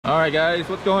All right, guys,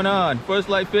 what's going on? First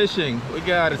Light Fishing. We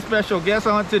got a special guest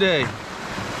on today.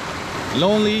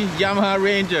 Lonely Yamaha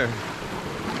Ranger.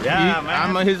 Yeah,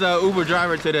 man. I'm his Uber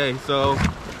driver today. So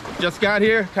just got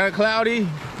here, kind of cloudy,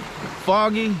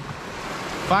 foggy,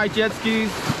 5 jet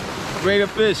skis, ready to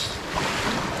fish.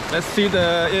 Let's see if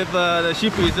the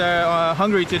sheepies are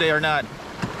hungry today or not.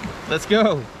 Let's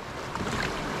go.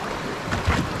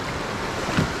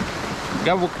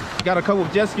 Got a couple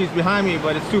of jet skis behind me,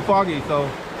 but it's too foggy, so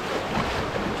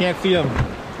can't see them.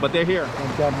 But they're here.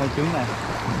 Trên mấy trứng này.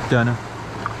 Trên à?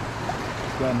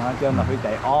 Trên là phải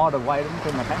chạy rồi quay đúng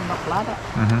trên là thấy nó flat á.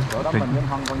 Chỗ đó mình vẫn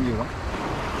không còn nhiều lắm.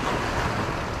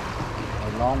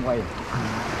 Rồi lon quay.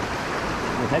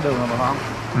 Mình thấy đường rồi mà không?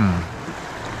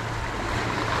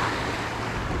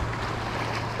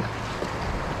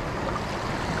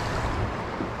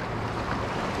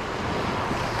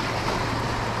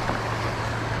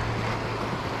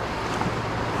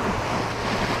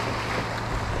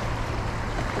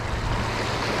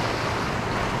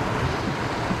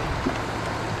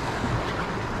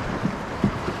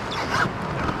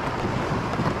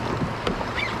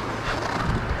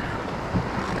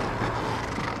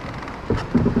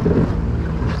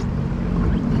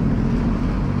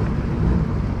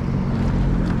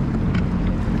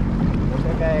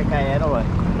 Cây ở đâu rồi?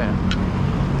 Nè.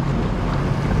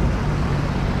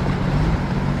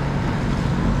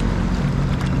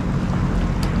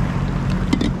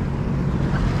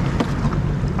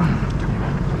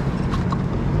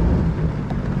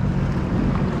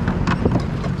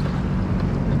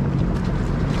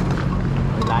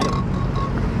 Lái được.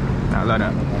 Nào lên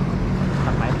ạ.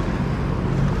 Tắt máy.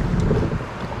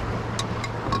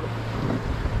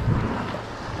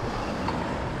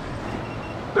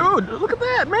 Dude, look at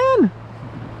that, man!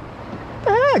 What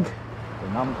the heck?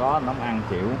 Nó không có, nó không ăn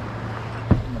chịu.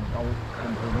 Mình câu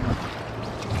bình thường đúng không?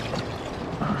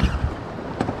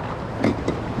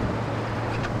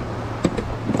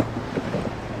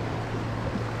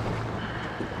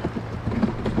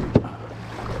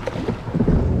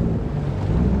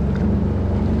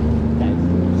 Chạy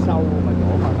sâu mà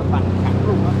chỗ mà nó bằng thẳng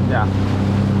luôn á. Dạ.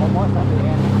 Không có sao thì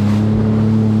em.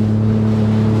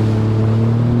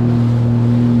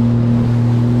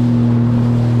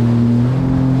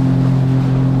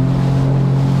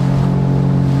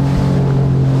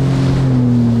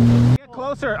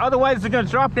 Otherwise it's gonna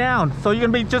drop down, so you're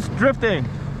gonna be just drifting.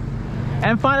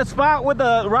 And find a spot where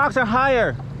the rocks are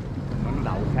higher.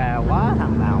 Đậu xa quá,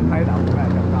 thằng nào không thấy đậu ra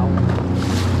trong đâu.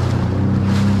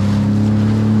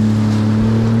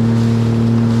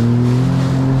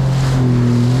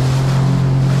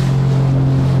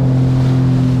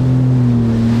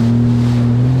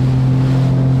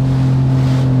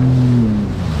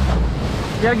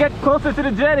 You gotta get closer to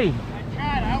the jetty. I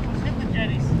tried. I almost hit the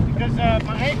jetties because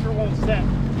my anchor won't set.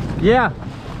 Yeah.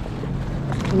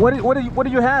 What do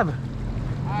you have?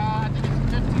 I think it's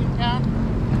 15 pound.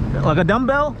 Like a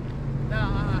dumbbell? No,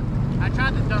 I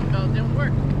tried the dumbbell. It didn't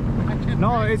work.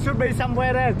 No, it should be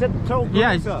somewhere there. Just so closer.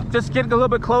 Yeah, just get a little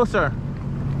bit closer.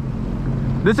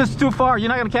 This is too far. You're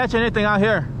not gonna catch anything out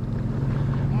here.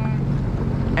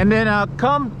 And then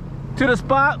come to the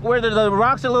spot where the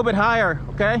rocks are a little bit higher.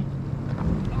 Okay?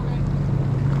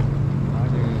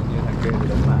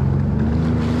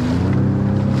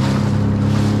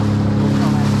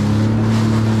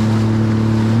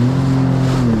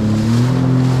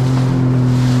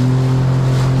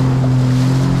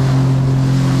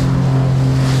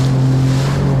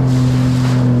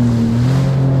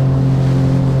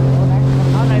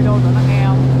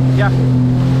 Yeah.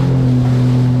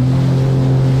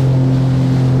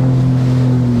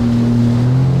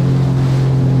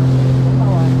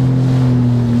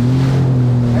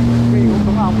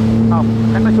 Không,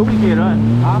 chắc nó xuống cái kia nữa.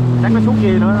 Hả? Chắc nó xuống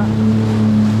kia nữa đó.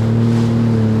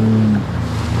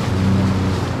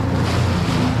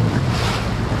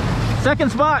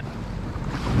 Second spot.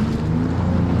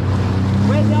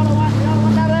 Where's the other one? The other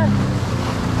one down there.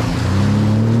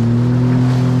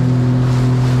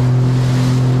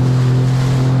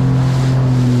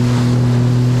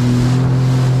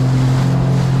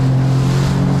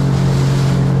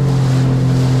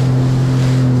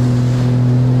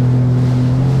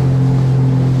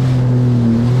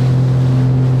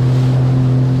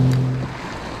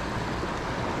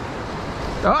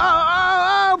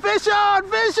 Oh, fish on,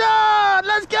 fish on!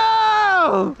 Let's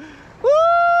go! Woo!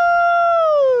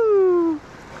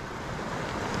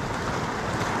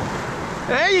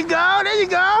 There you go, there you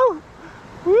go!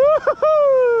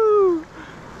 Woo!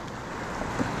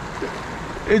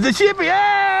 It's a sheepy, hey!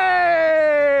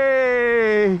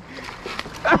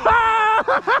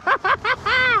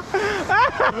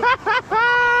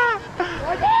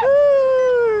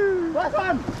 First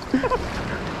one.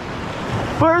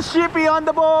 First sheepy on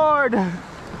the board.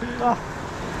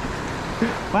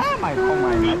 Má mày không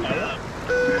mày.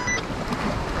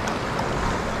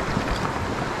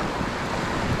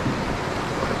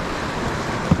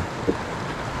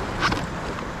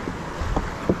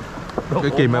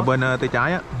 Cái kìm ở bên tay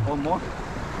trái á. Ôm múa.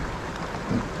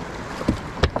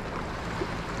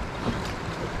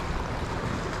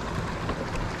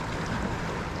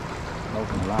 Đâu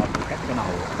còn lo cắt cái đầu,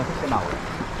 cắt cái đầu.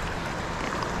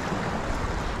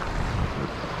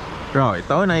 Rồi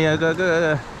tối nay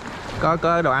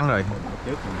có đồ ăn rồi.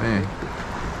 Nè.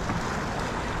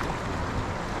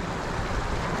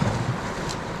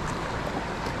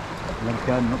 Lên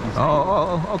trên nó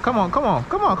còn Oh, come on. Thôi không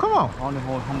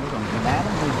có còn đá lắm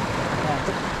thôi.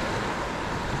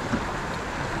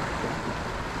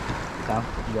 Sao?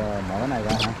 Giờ mở cái này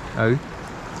ra hả? Ừ.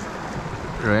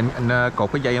 Rồi anh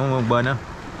cột cái dây ở một bên đó.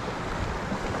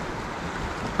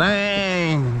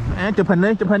 Đây, chụp hình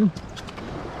đi, chụp hình.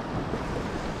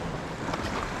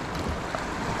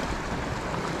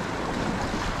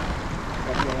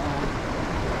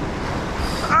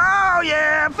 Oh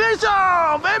yeah, fish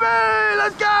on, baby,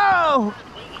 let's go.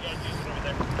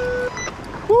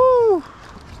 Woo.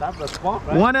 Stop the spot,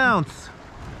 right? 1 ounce.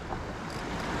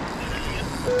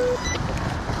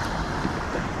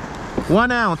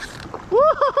 One ounce.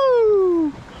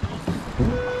 Woohoo!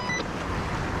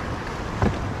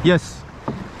 Yes.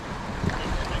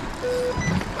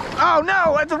 Oh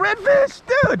no, that's a redfish,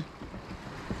 dude.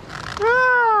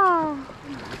 Oh.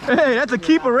 Hey, that's a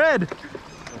keeper red.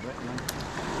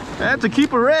 That's a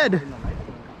keeper red.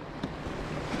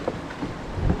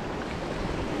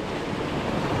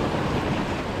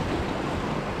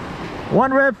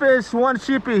 One redfish, one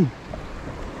sheepy.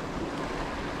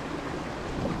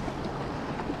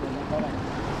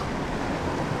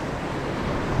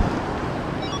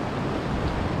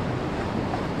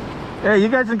 Hey, you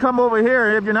guys can come over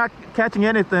here if you're not catching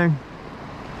anything.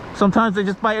 Sometimes they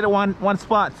just bite at one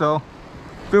spot, so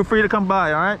feel free to come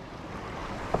by, all right?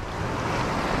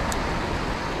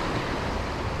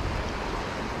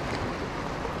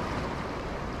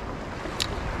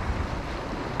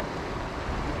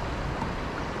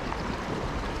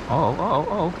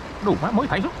 Oh, đủ má mới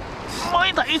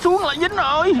thảy xuống lại dính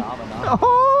rồi. Oh,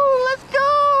 let's go.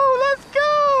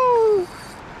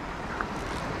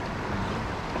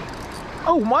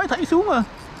 Oh, mới thảy xuống à.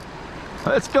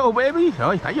 Let's go baby.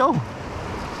 Rồi thảy vô.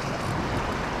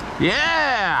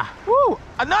 Yeah. Woo,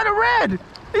 another red.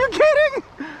 Are you kidding?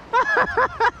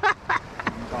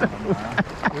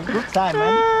 Good time,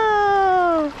 man.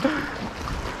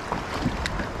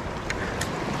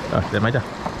 Rồi, để máy cho.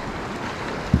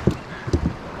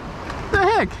 The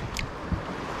heck?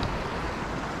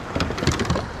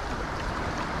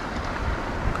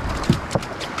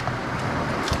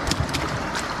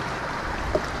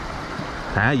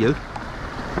 Thả dữ.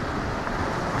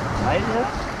 Mấy chứ.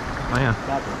 Mấy à?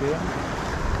 Ra từ kia.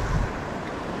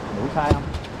 Đủ sai không?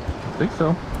 Think so.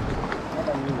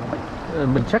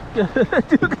 Mình check trước.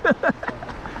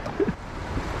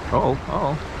 Oh.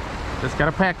 Just got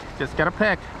a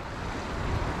pack.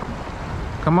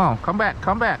 Come on, come back.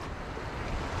 Come back.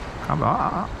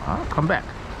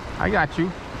 I got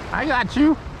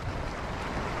you.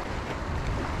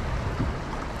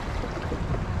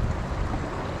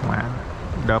 Wow,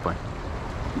 đớp rồi.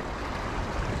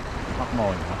 Mắc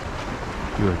mồi hả?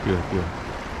 Chưa.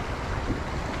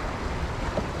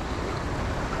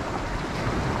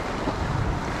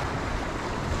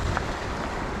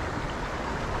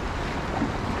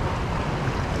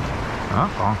 Đó,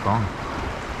 còn.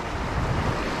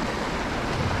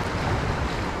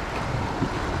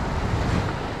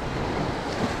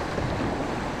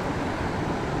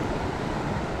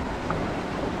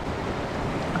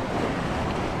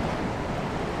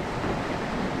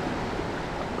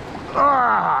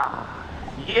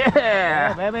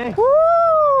 Yeah, baby.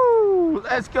 Woo!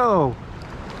 Let's go.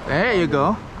 There you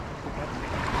go.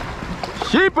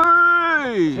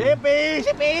 Sheepy!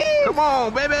 Come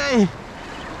on, baby.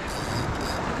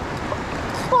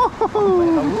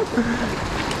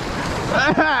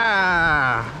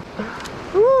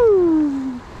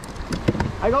 Woo!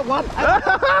 I got one.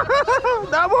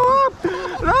 Double up!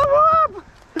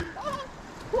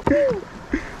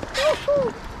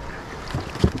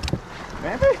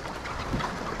 Baby.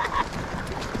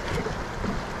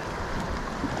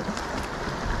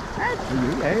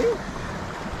 Dữ vậy.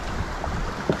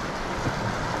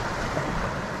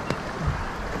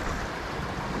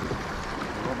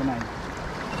 Có cái này.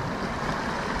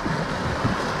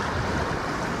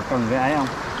 Còn cái ấy không?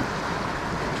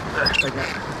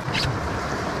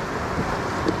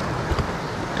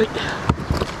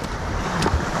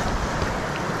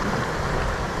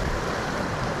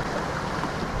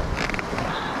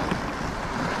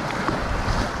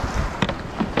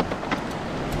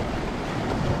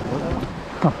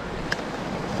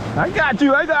 I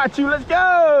got you, let's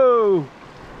go!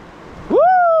 Woo!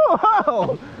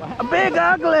 A big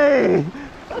ugly!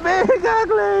 A big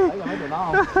ugly!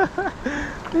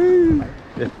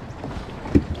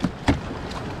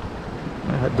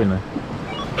 Hết pin rồi.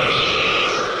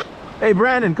 Hey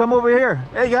Brandon, come over here.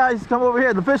 Hey guys, come over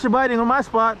here. The fish are biting on my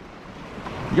spot.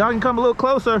 Y'all can come a little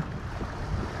closer.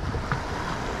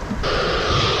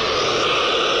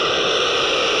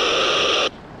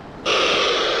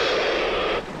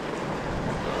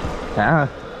 Hả?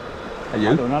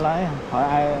 Giữ. Tụi nó lấy, hỏi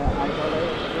ai cho lấy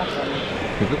lắc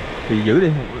thì giữ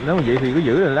đi, nếu mà vậy thì cứ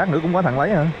giữ rồi lát nữa cũng có thằng lấy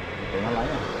hả? Tụi nó lấy.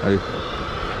 Ừ.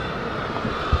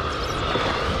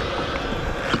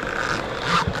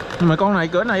 Nhưng mà con này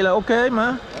cỡ này là ok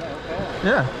mà.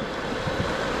 Yeah.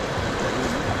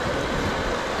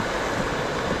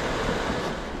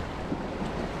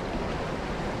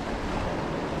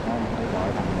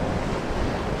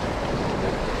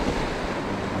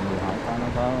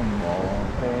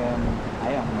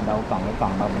 Đâu còn cái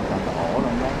còn đâu, mình còn cái ổ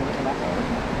luôn, cái bát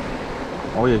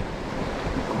ổ. Ổ gì?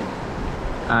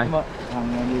 Ai?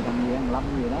 Thằng gì thằng Lâm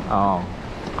gì đó.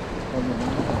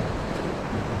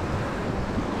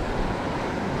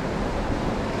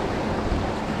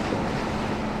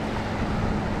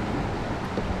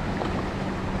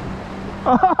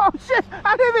 Oh shit!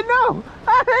 I didn't even know!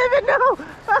 I didn't even know!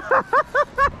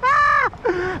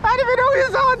 I didn't even know he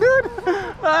was on, dude!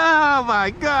 Oh my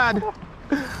god!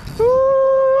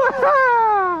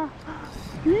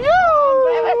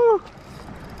 Yo!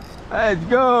 Let's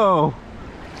go!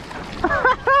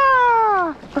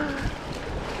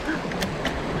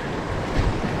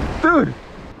 Dude!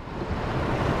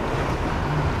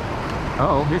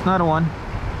 Uh-oh, here's another one.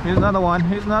 Here's another one.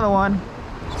 Here's another one.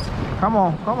 Come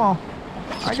on, come on.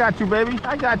 I got you, baby.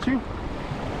 I got you.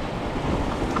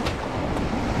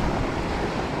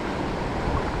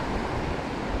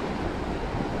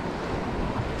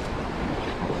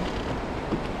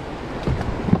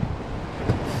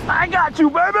 I got you,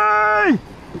 baby!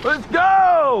 Let's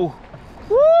go!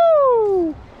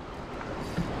 Woo!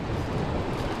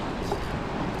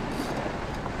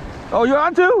 Oh, you're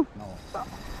on too? No.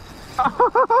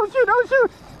 Oh, shoot, oh,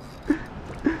 shoot!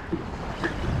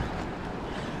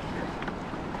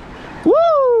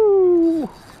 Woo!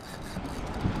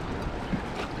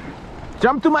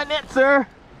 Jump to my net, sir!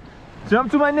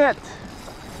 Jump to my net!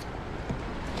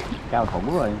 Cao thủ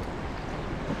rồi.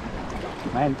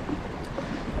 Mấy anh.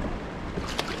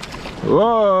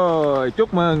 Ôi,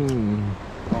 chúc mừng.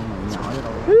 Con này nhỏ vậy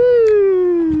đâu.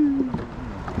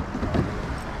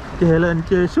 Chê lên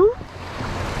chê xuống.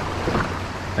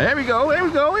 There we go, there we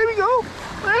go, there we go.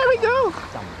 There we go.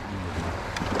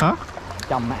 Hả?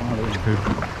 Chồng nó ăn liền.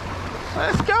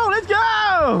 Let's go, let's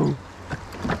go.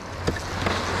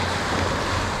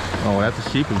 Oh, that's a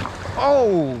sheepy.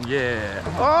 Oh, yeah.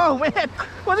 Oh, man.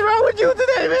 What's wrong with you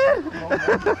today, man?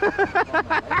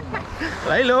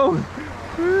 Lấy luôn.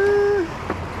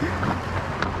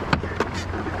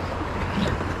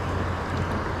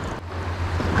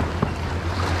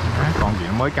 Con gì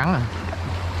nó mới cắn à?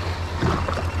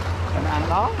 Ăn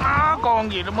đó.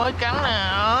 Con gì nó mới cắn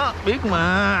nè. Biết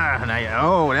mà. Này,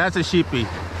 oh, that's a sheepy.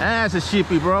 That's a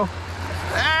sheepy, bro.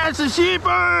 That's a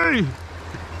sheepy.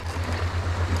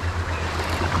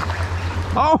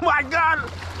 Oh my god.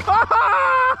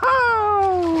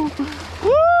 Oh!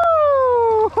 Woo!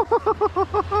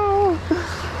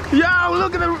 Yo,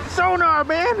 look at the sonar,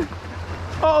 man.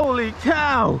 Holy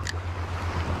cow.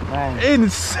 Đây.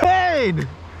 Insane.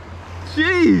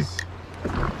 Jeez.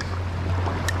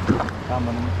 Cho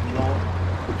mình vô.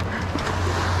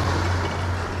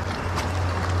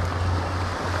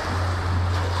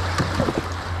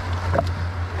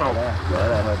 Đợi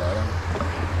đây thôi, đợi đây.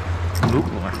 Nước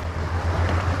luôn à.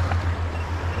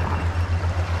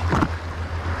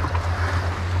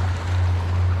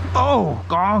 Oh,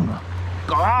 con.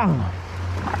 Cái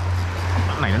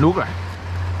này nó nuốt rồi.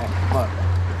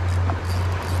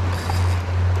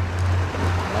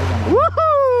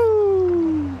 Woohoo!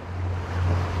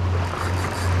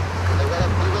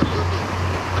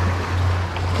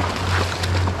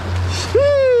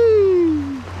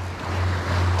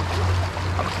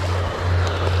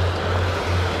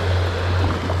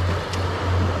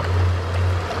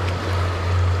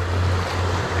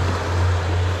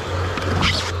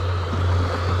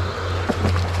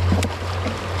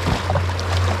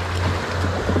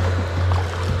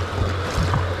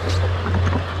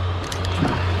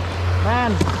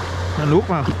 Nó nuốt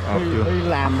vào. Đi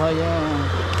làm thôi chứ.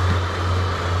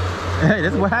 Hey,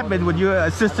 that's what happened when you're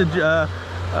assistant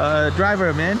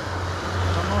driver, man.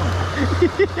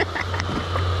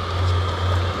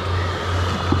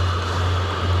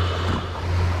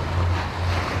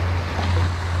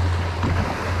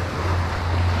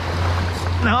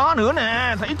 Nó nữa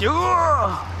nè, thấy chưa?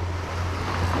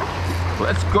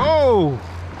 Let's go.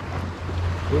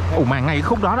 Mà ngay cái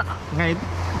khúc đó đó, ngay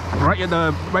right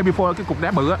before cái cục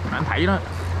đá bự á, anh thấy đó.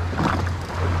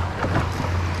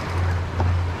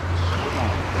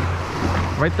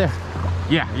 Right there.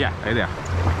 Yeah, right there.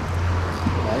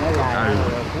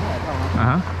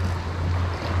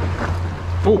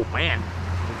 Oh man.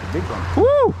 Big one.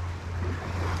 Woo.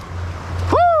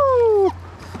 Woo.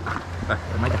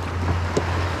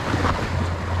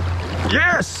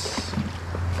 Yes.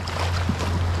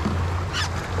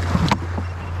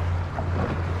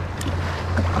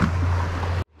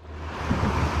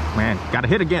 Man, gotta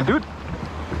hit again, dude.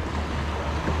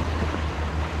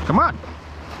 Come on.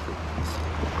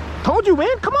 Told you,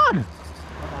 man. Come on.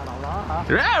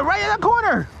 Yeah, right in that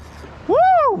corner.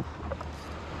 Woo!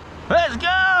 Let's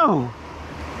go.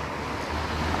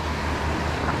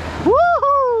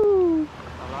 Woohoo!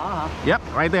 Yep,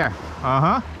 right there.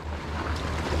 Uh-huh.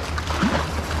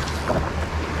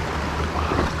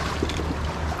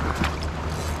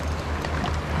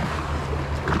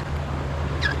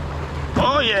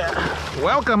 Oh yeah.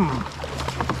 Welcome.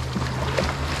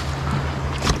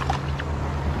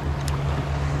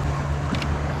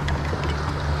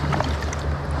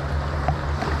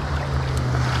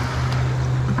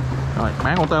 Rồi,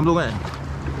 bán con tôm luôn á.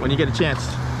 When you get a chance.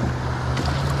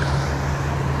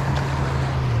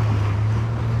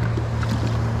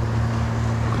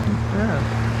 Yeah.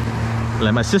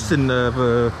 Làm assistant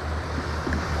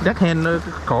deckhand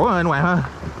khổ ở ngoài ha.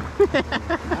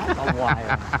 Câu hoài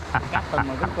à. Cắt từng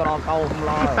mà cái câu không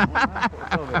lo rồi.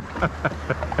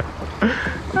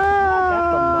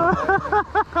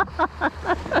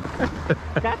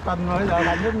 Cắt từng rồi giờ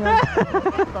thành giống như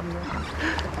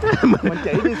mình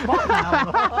chỉ đi spot nào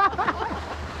rồi.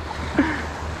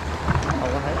 Không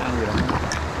có thấy ăn gì đâu.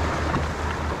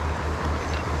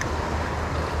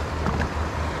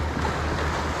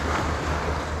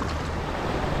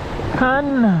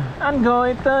 Anh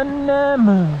gọi tên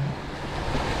em.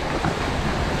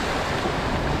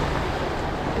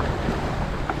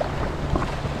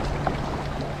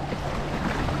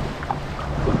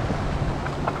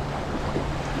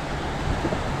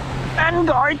 Anh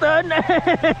gọi tên em.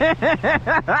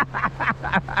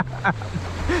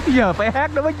 Giờ phải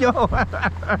hát nó mới vô.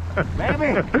 Baby.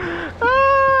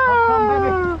 Come baby.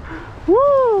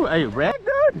 Woo, hey, red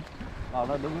dude. Nó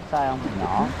đứng sai không?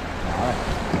 Nhỏ.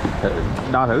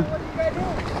 Đo thử.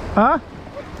 Hả?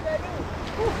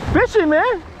 Fishing,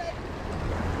 man.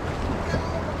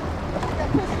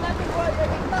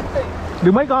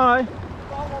 Được mấy con rồi?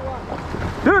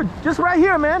 Dude, just right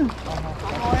here, man.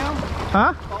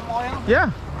 Hả? Yeah.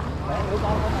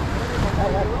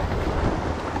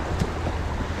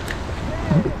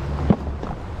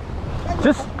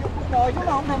 Just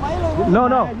no.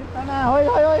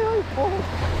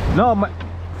 No, mà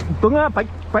Tuấn á,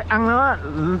 phải ăn nó,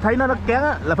 thấy nó kén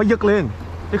á là phải giật liền,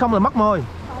 chứ không là mất mồi.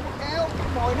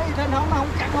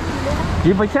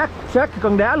 Chị phải sát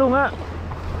con đá luôn á.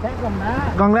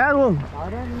 Con đá luôn.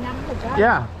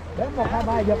 Yeah. Đến 1, 2,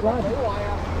 3 giật lên.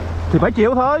 Thì phải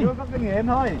chịu thôi. Chưa có kinh nghiệm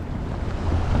thôi.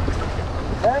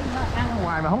 Đến nó ăn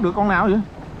ngoài mà không được con nào vậy.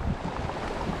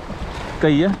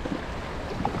 Kỳ á.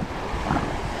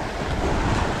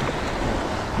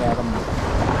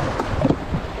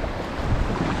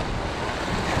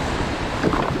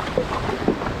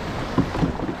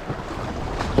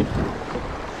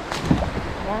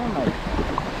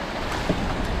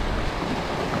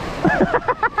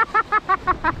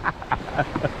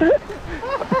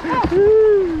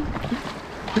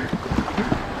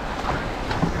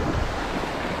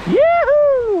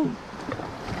 Yahoo!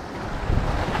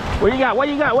 What you got? What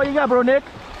you got? What you got, bro, Nick?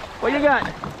 What you got?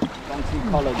 Don't see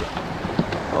color yet.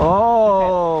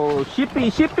 Oh, shippy.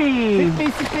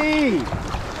 Sippy.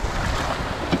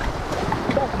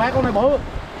 Ba con này bự.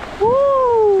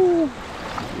 Woo!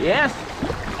 Yes.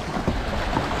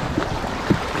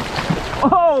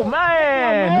 Oh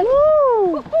man!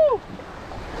 Woo!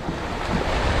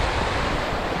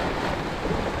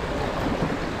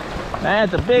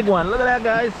 That's a big one. Look at that,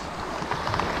 guys.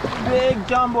 Big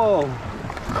jumbo.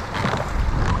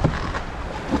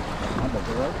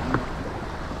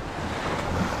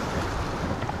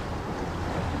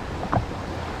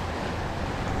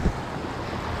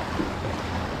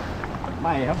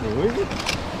 Mày hấp đuổi.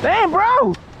 Damn,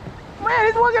 bro! Man,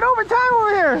 he's working overtime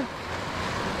over here.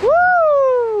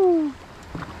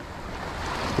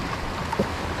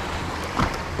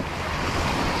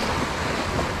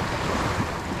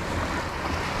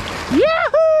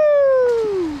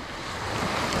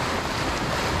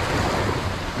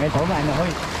 Ngay chỗ này nè Huy.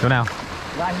 Chỗ nào?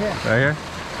 Right here. Right here.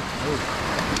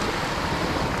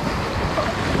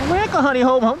 Không biết có honey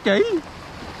home không chị?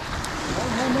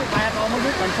 Mới ba con mới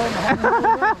biết cần sơn mà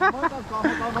không mới có con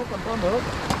đâu cần sơn được.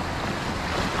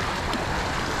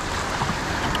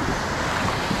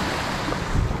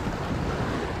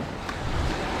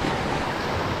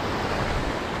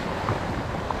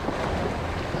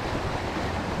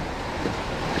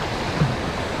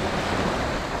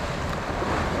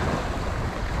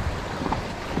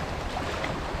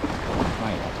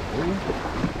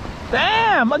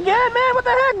 Damn, again, man, what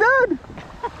the heck, dude?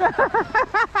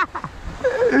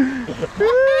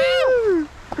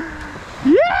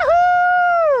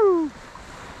 Yahoo!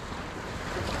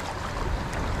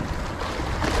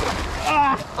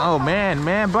 Oh man,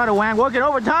 brother Wang working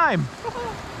overtime.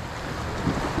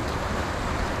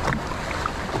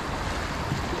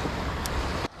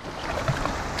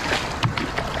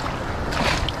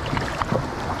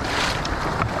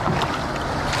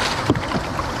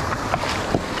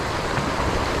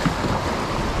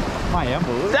 Mày á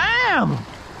bữa. Damn!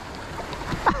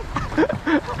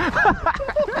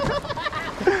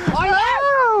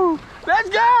 Oh, let's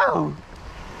go!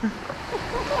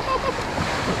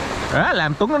 Đó,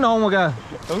 làm Tuấn nó nôn rồi kìa.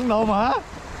 Tuấn nôn hả?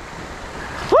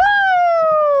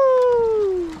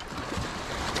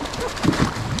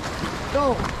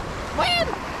 Go! Man!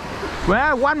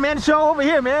 Well, one man show over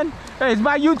here, man. Hey, it's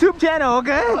my YouTube channel,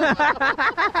 okay?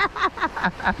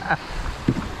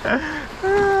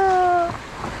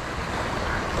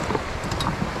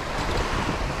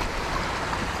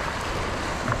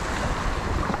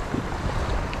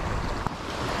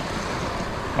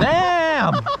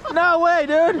 Damn! No way,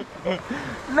 dude!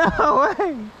 No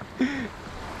way!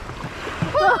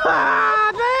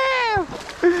 Ah, damn!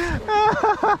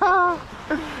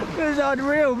 This is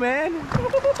unreal, man.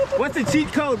 What's the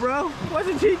cheat code, bro? What's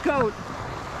the cheat code?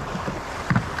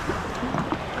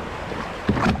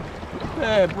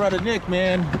 Hey, brother Nick,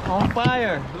 man, on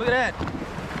fire. Look at that.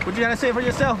 What you gotta say for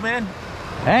yourself, man?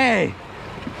 Hey!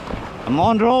 I'm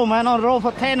on roll, man. On roll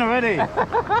for 10 already.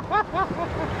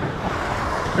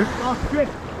 Oh, shit.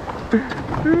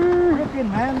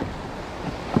 Freaking, man.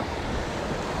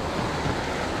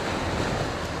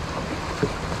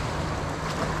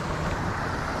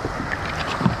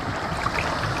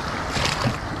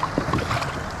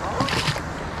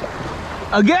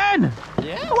 Again?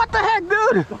 Yeah. What the heck,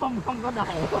 dude? Không có đầu.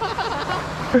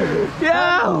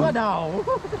 Yo! Không có đầu.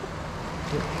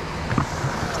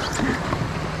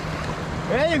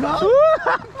 There you go.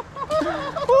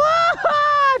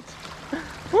 What?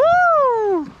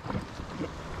 Woo!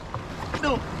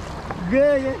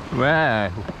 Ghê vậy. Wow.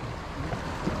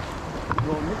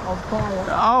 On fire.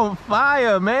 On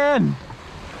fire, man.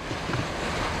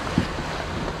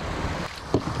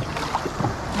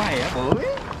 Mày á bưởi.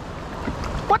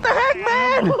 What the heck,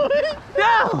 man?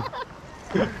 Yo!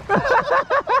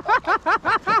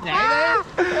 Nhảy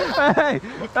đi.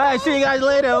 Hey, see you guys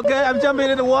later, okay? I'm jumping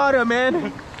in the water,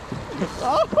 man.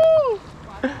 Woo!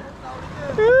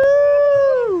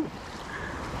 Woo!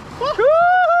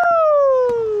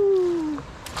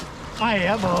 Mày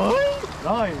á bưởi.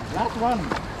 Rồi, last one.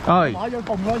 Ôi. Bỏ vô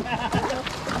cùng luôn nha.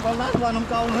 Con last one không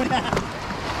câu nữa nha.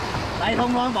 Đây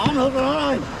không rồi, bỏ nước rồi đó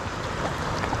rồi.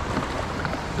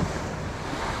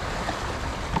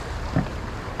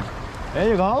 There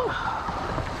you go.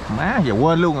 Má giờ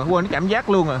quên luôn à, quên cái cảm giác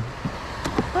luôn à.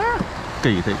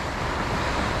 Kỳ thiệt.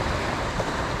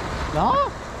 Đó.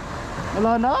 Nó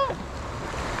lên đó.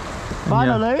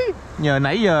 Finally. Nhờ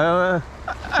nãy giờ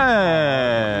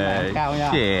Cao nha.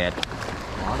 Shit.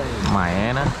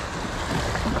 Mẹ nó.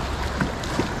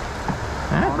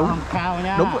 Đúng cao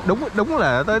nha. Đúng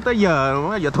là tới giờ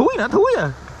thúi nữa, thúi à.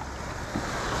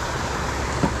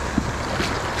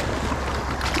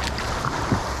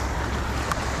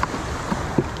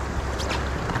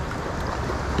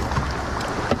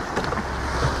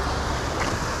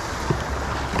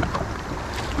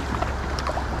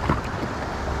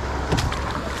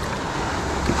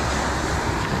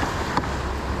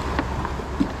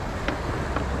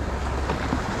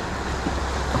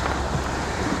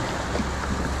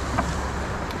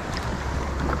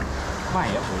 Mày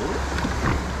á bưởi.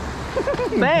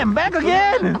 Damn, back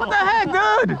again! What the heck,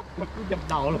 dude? Dập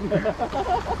đầu luôn.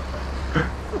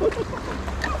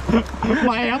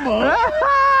 Mày á bưởi.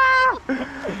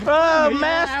 Oh,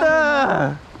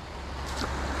 master!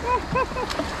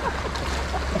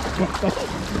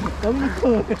 Tuấn nó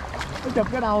cười. Nó chụp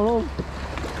cái đầu luôn.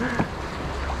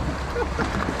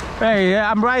 Hey,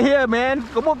 I'm right here, man.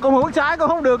 Cũng hướng trái cũng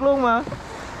không được luôn mà.